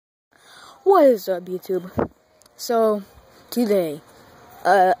What is up, YouTube? So, today,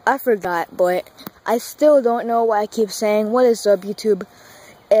 I forgot, but I still don't know why I keep saying, what is up, YouTube?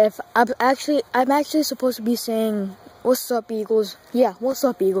 If I'm actually supposed to be saying, what's up, Eagles? Yeah, what's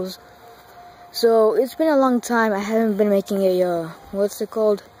up, Eagles? So, it's been a long time. I haven't been making a, what's it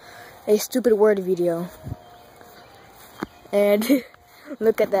called? A stupid word video. And,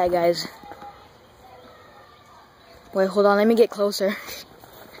 look at that, guys. Wait, hold on, let me get closer.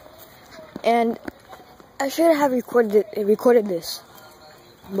 And I should have recorded this,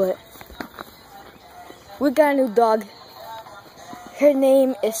 but we got a new dog. Her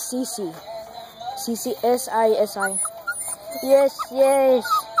name is Sisi. Sisi, S-I-S-I. Yes. Yeah,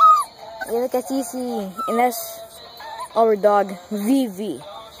 look at Sisi, and that's our dog, Vivi.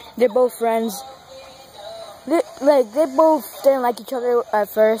 They're both friends. They both didn't like each other at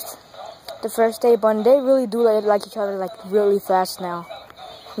first, the first day, but they really do like each other like really fast now.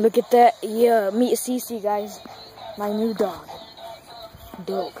 Look at that. Yeah, meet Cece, guys. My new dog.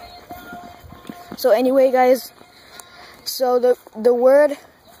 Dope. So anyway, guys. So the word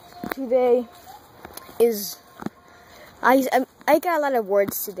today is I got a lot of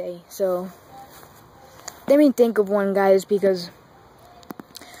words today. So let me think of one, guys, because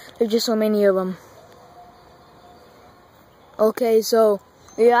there's just so many of them. Okay, so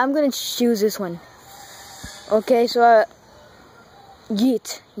yeah, I'm gonna choose this one. Okay, so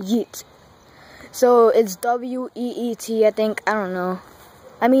Yeet. So it's W-E-E-T, I think. I don't know.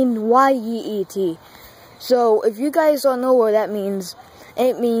 I mean, Y-E-E-T. So if you guys don't know what that means,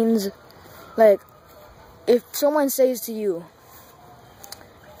 it means, like, if someone says to you,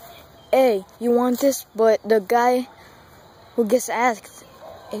 hey, you want this? But the guy who gets asked,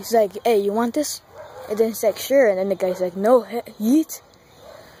 he's like, hey, you want this? And then he's like, sure. And then the guy's like, no, Yeet.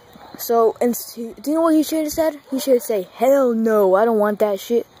 So, and do you know what he should have said? He should say, hell no, I don't want that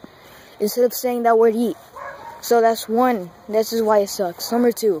shit. Instead of saying that word, Yeet. So that's one. This is why it sucks.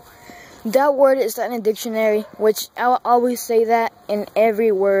 Number two, that word is not in a dictionary, which I'll always say that in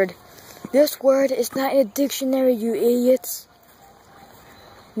every word. This word is not in a dictionary, you idiots.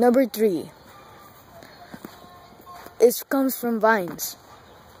 Number three, it comes from vines.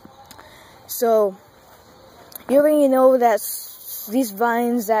 So, you already know that these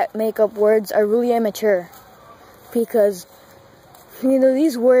vines that make up words are really immature, because, you know,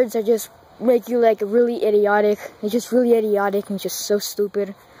 these words are just make you like really idiotic. They're just really idiotic and just so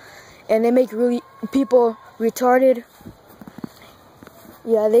stupid, and they make really people retarded.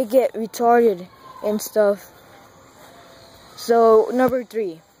 Yeah, they get retarded and stuff. So number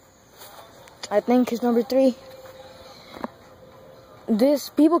three, I think is number three. This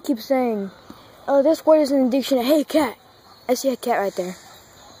people keep saying, oh, this word is in the dictionary. Hey, cat. I see a cat right there.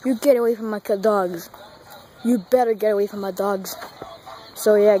 You get away from my dogs. You better get away from my dogs.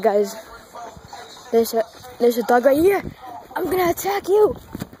 So yeah, guys, there's a dog right here. I'm gonna attack you.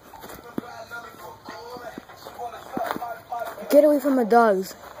 Get away from my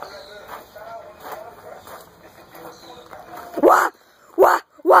dogs. Wah, wah,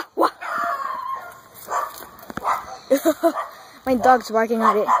 wah, wah. My dog's barking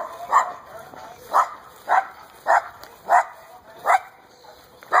at it.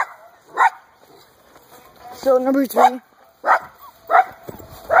 So number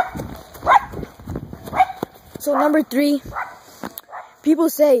three, people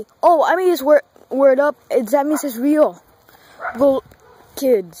say, oh, I made this word up, that means it's real. Well,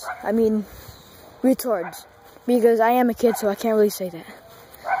 kids, I mean, retards, because I am a kid, so I can't really say that.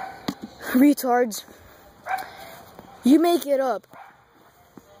 Retards, you make it up.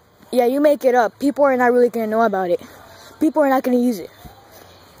 Yeah, you make it up. People are not really going to know about it. People are not going to use it.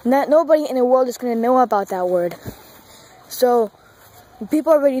 Nobody in the world is going to know about that word. So,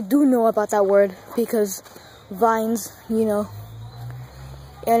 people already do know about that word because vines, you know.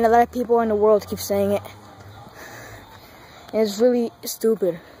 And a lot of people in the world keep saying it. And it's really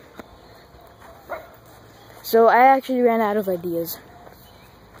stupid. So, I actually ran out of ideas.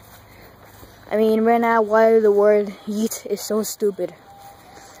 I mean, ran out why the word yeet is so stupid.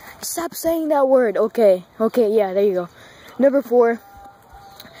 Stop saying that word. Okay, yeah, there you go. Number four.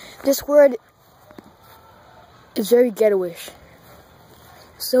 This word is very ghetto-ish.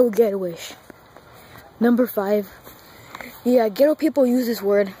 So ghetto-ish. Number five. Yeah, ghetto people use this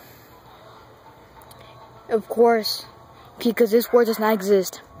word. Of course. Because this word does not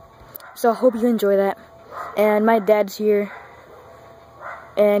exist. So I hope you enjoy that. And my dad's here.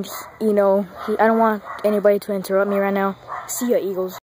 And, you know, I don't want anybody to interrupt me right now. See ya, Eagles.